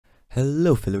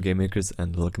Hello fellow game makers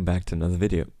and welcome back to another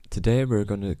video. Today we're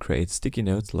going to create sticky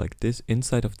notes like this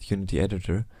inside of the Unity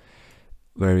editor,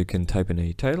 where you can type in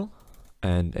a title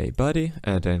and a body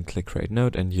and then click create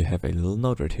note and you have a little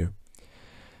note right here.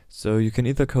 So you can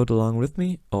either code along with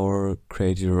me or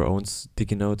create your own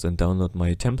sticky notes and download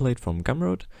my template from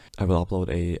Gumroad. I will upload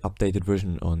a updated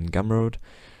version on Gumroad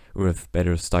with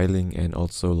better styling and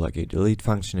also like a delete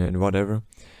function and whatever.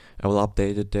 I will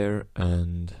update it there,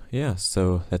 and yeah,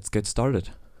 so let's get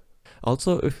started.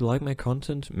 Also, if you like my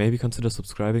content, maybe consider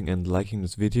subscribing and liking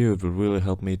this video. It will really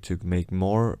help me to make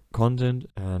more content,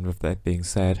 and with that being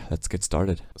said, let's get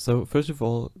started. So first of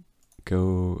all,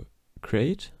 go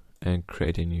create and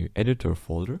create a new editor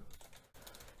folder,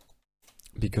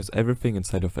 because everything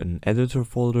inside of an editor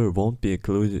folder won't be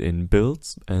included in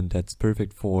builds, and that's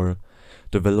perfect for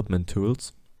development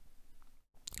tools.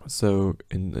 So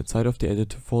inside of the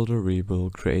editor folder we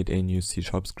will create a new C#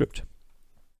 script.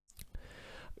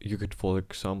 You could, for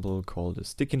example, call this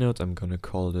sticky notes. I'm gonna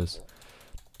call this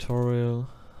tutorial,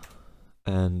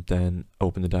 and then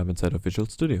open it up inside of Visual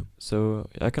Studio. So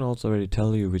I can also already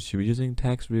tell you which using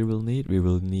tags we will need. We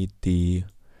will need the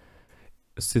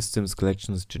systems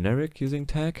collections generic using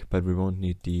tag, but we won't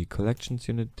need the collections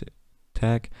unit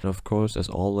tag. And of course, as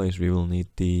always, we will need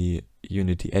the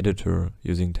Unity editor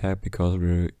using tag, because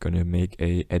we're gonna make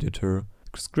a editor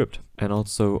script. And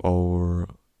also our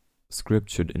script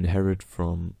should inherit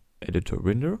from editor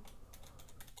window.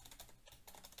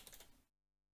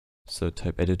 So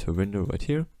type editor window right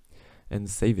here and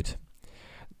save it.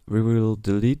 We will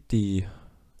delete the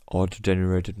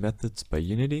auto-generated methods by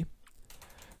Unity,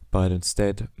 but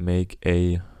instead make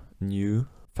a new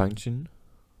function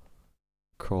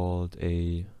called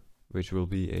which will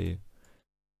be a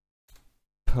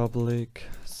public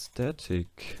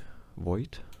static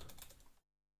void,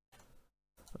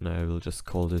 and I will just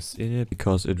call this init,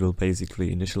 because it will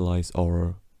basically initialize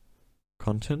our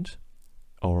content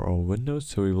or our windows.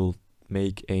 So we will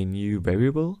make a new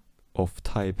variable of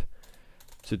type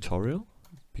tutorial,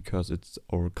 because it's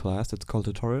our class that's called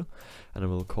tutorial, and I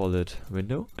will call it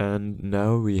window. And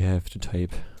now we have to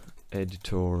type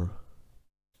editor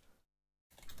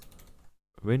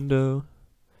window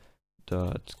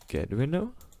dot get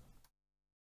window,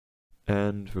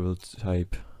 and we will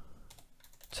type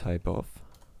of,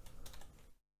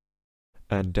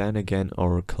 and then again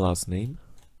our class name,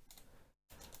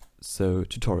 so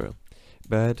tutorial.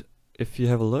 But if you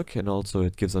have a look, and also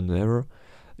it gives an error,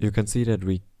 you can see that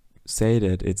we say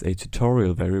that it's a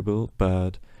tutorial variable,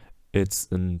 but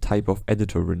it's a type of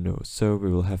editor window, so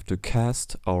we will have to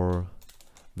cast our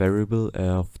variable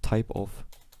of type of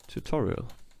tutorial.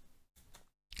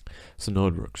 So now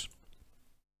it works.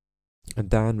 And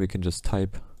then we can just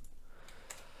type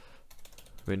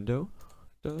window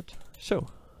dot show.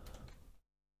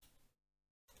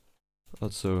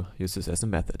 Also use this as a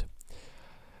method.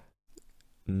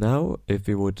 Now if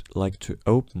we would like to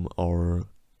open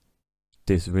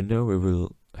this window, we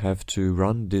will have to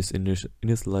run this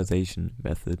initialization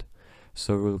method.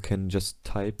 So we can just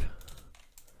type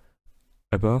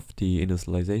above the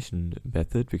initialization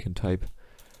method, we can type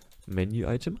menu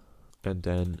item and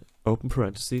then open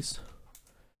parentheses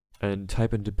and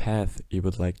type in the path you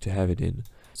would like to have it in.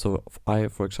 So if I,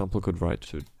 for example, could write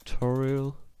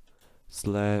tutorial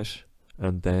slash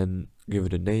and then give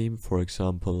it a name, for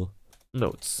example,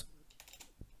 notes,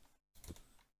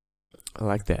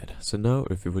 like that. So now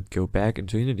if we would go back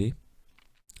into Unity,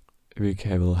 we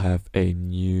will have a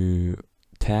new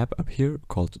tab up here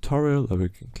called tutorial, where we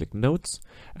can click notes,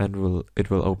 and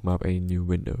it will open up a new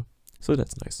window. So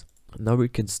that's nice. Now we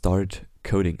can start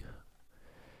coding.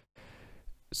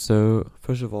 So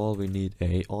first of all, we need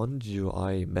a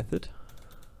onGUI method,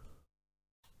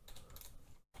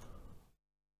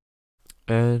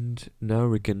 and now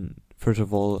we can, first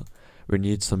of all, we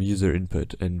need some user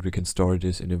input, and we can store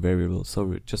this in a variable. So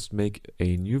we just make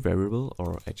a new variable,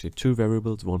 or actually two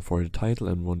variables, one for the title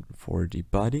and one for the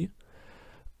body,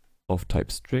 of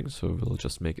type string. So we'll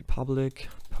just make it public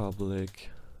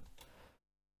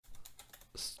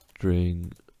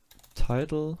string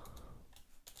title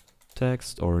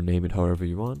text, or name it however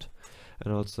you want,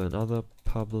 and also another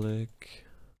public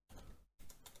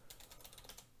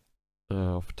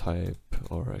of type,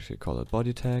 or actually call it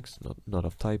body text, not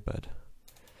of type, but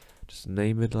just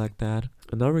name it like that.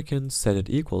 And now we can set it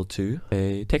equal to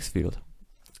a text field.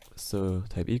 So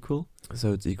type equal,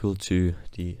 so it's equal to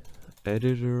the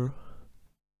editor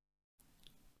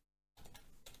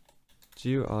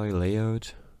GUI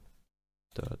layout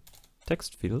dot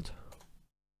text field.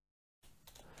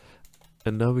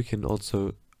 And now we can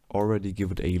also already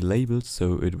give it a label,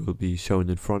 so it will be shown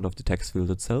in front of the text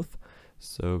field itself.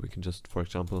 So we can just, for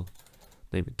example,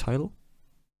 name it title,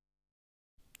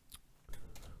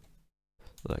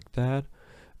 like that,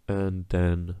 and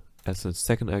then as a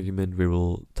second argument we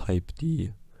will type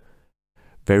the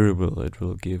variable it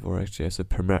will give, or actually as a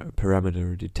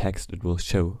parameter the text it will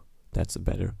show. That's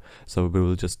better. So we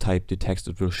will just type the text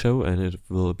it will show, and it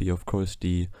will be of course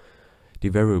the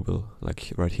variable,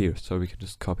 like right here. So we can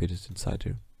just copy this inside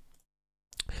here.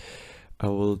 I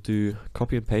will do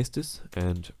copy and paste this,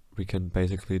 and we can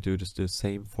basically do this the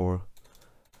same for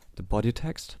the body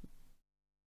text.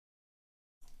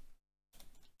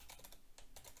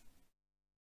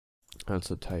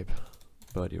 Also type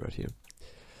body right here.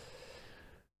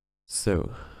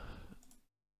 So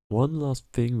one last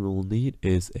thing we'll need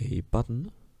is a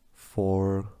button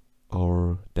for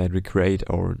that we create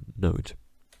our node.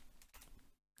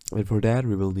 And for that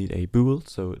we will need a bool,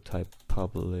 so type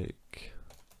public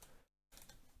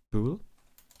bool.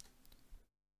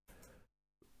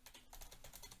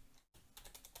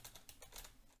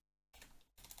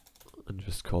 And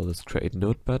just call this create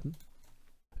node button.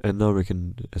 And now we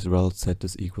can as well set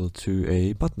this equal to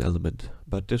a button element,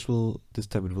 but this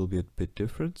time it will be a bit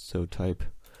different. So type,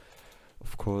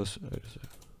 of course,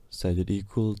 set it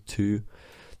equal to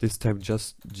this time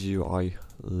just GUI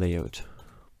layout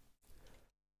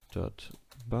dot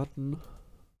button,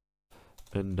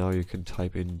 and now you can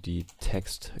type in the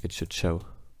text it should show.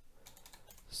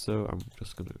 So I'm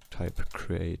just gonna type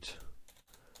create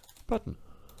button,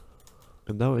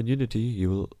 and now in Unity you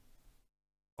will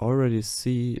already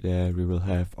see that we will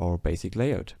have our basic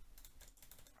layout.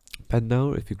 But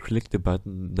now if you click the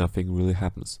button, nothing really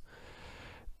happens.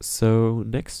 So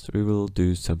next we will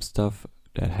do some stuff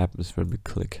that happens when we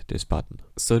click this button.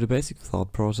 So the basic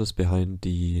thought process behind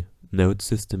the node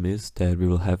system is that we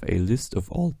will have a list of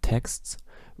all texts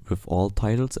with all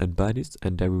titles and bodies,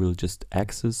 and then we will just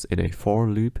access in a for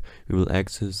loop. We will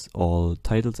access all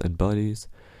titles and bodies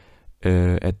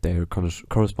at their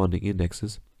corresponding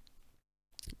indexes,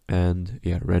 and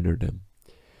yeah, render them.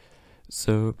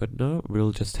 So, but now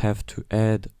we'll just have to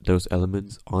add those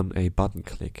elements on a button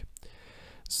click.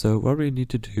 So what we need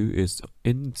to do is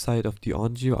inside of the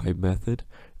onGUI method,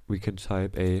 we can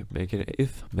make an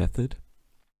if method,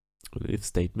 an if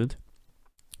statement.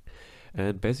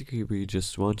 And basically we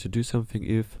just want to do something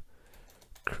if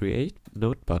create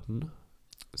node button.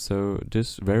 So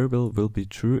this variable will be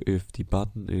true if the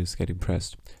button is getting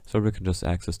pressed. So we can just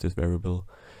access this variable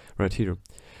right here.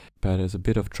 But as a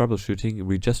bit of troubleshooting,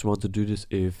 we just want to do this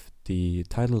if the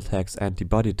title text and the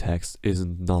body text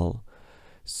isn't null.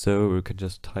 So we can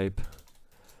just type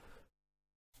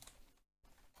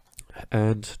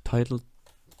and title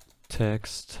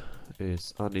text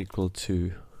is unequal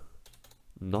to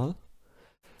null,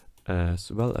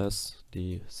 as well as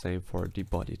the same for the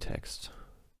body text.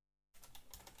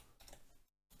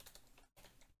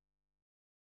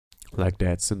 Like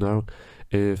that. So now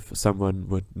if someone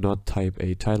would not type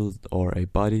a title or a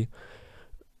body,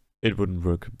 it wouldn't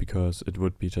work, because it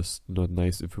would be just not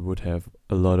nice if we would have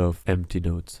a lot of empty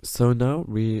nodes. So now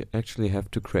we actually have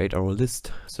to create our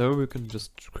list. So we can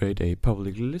just create a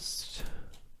public list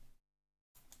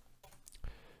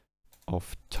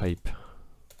of type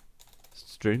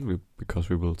string, because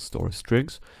we will store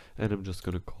strings, and I'm just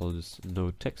gonna call this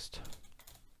node text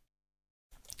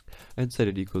and set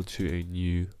it equal to a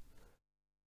new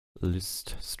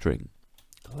list string,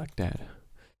 like that.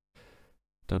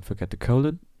 Don't forget the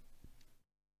colon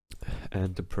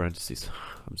and the parentheses.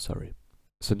 I'm sorry.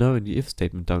 So now in the if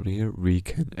statement down here, we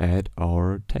can add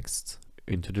our texts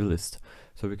into the list.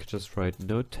 So we could just write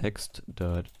node text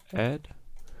dot add,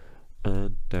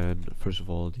 and then first of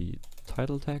all the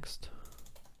title text,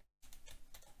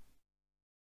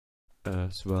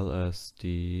 as well as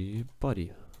the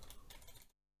body.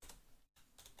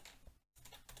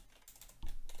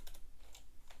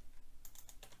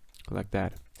 Like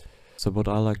that. So what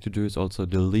I like to do is also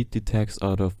delete the text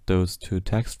out of those two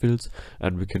text fields,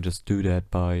 and we can just do that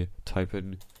by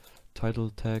typing title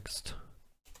text,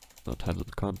 not title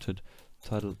content,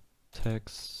 title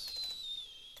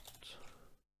text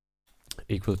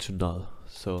equal to null.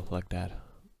 So like that.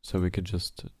 So we can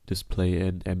just display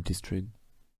an empty string.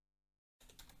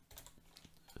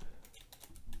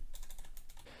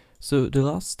 So the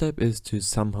last step is to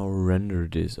somehow render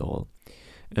this all.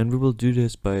 And we will do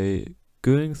this by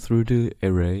going through the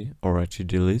array, or actually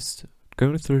the list,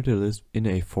 going through the list in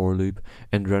a for loop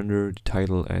and render the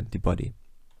title and the body.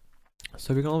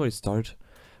 So we can always start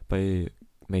by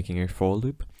making a for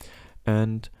loop,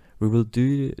 and we will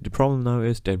do, the problem now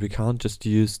is that we can't just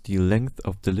use the length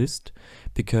of the list,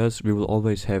 because we will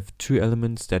always have two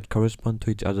elements that correspond to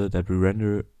each other that we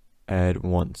render at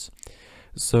once.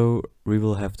 So we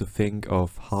will have to think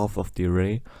of half of the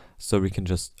array, so we can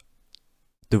just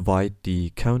divide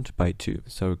the count by 2.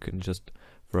 So we can just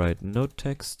write node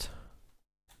text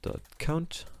dot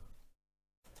count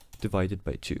divided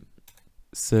by 2.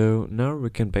 So now we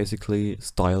can basically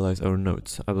stylize our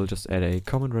nodes. I will just add a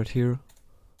comment right here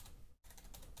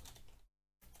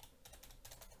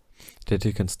that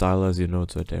you can stylize your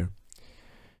nodes right there.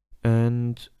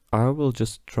 And I will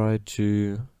just try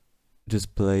to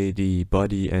display the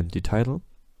body and the title,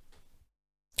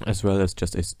 as well as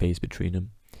just a space between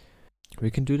them. We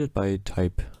can do that by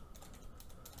type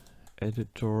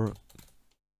editor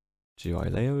GUI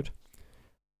layout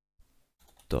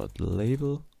dot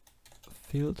label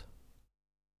field,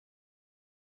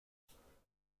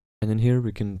 and in here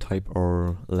we can type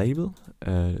our label.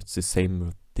 It's the same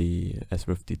with as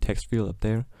with the text field up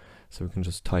there, so we can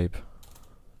just type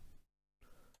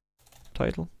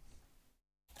title,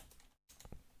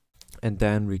 and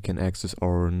then we can access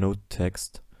our node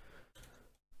text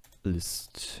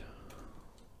list.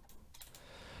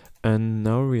 And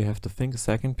now we have to think a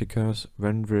second, because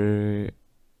when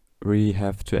we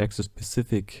have to access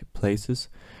specific places,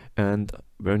 and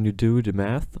when you do the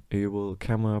math, you will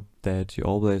come up that you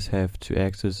always have to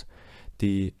access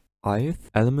the ith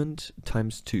element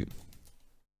times 2.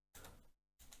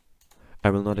 I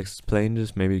will not explain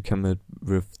this, maybe come up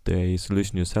with the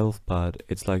solution yourself, but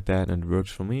it's like that and it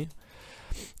works for me.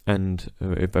 And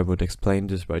if I would explain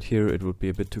this right here, it would be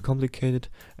a bit too complicated,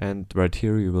 and right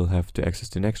here you will have to access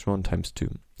the next one times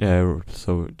 2,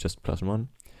 so just plus 1.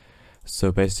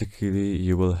 So basically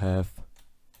you will have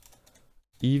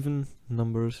even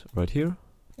numbers right here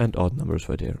and odd numbers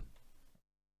right here.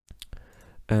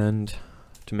 And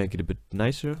to make it a bit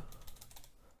nicer,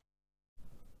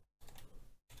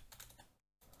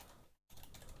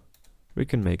 we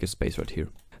can make a space right here.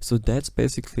 So that's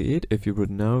basically it. If you would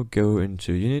now go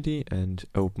into Unity and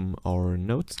open our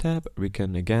nodes tab, we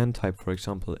can again type, for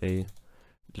example,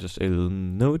 just a little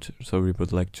node. So we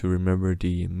would like to remember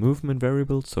the movement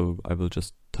variable. So I will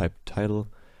just type title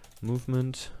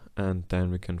movement, and then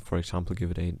we can, for example,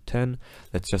 give it a 10.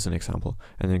 That's just an example.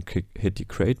 And then hit the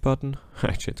create button.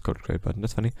 Actually, it's called create button.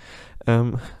 That's funny.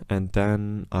 And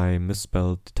then I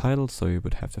misspelled the title, so you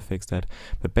would have to fix that.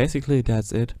 But basically,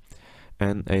 that's it.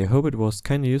 And I hope it was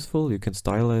kind of useful. You can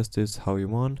stylize this how you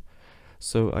want.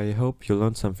 So I hope you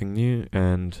learned something new,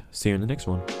 and see you in the next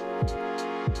one.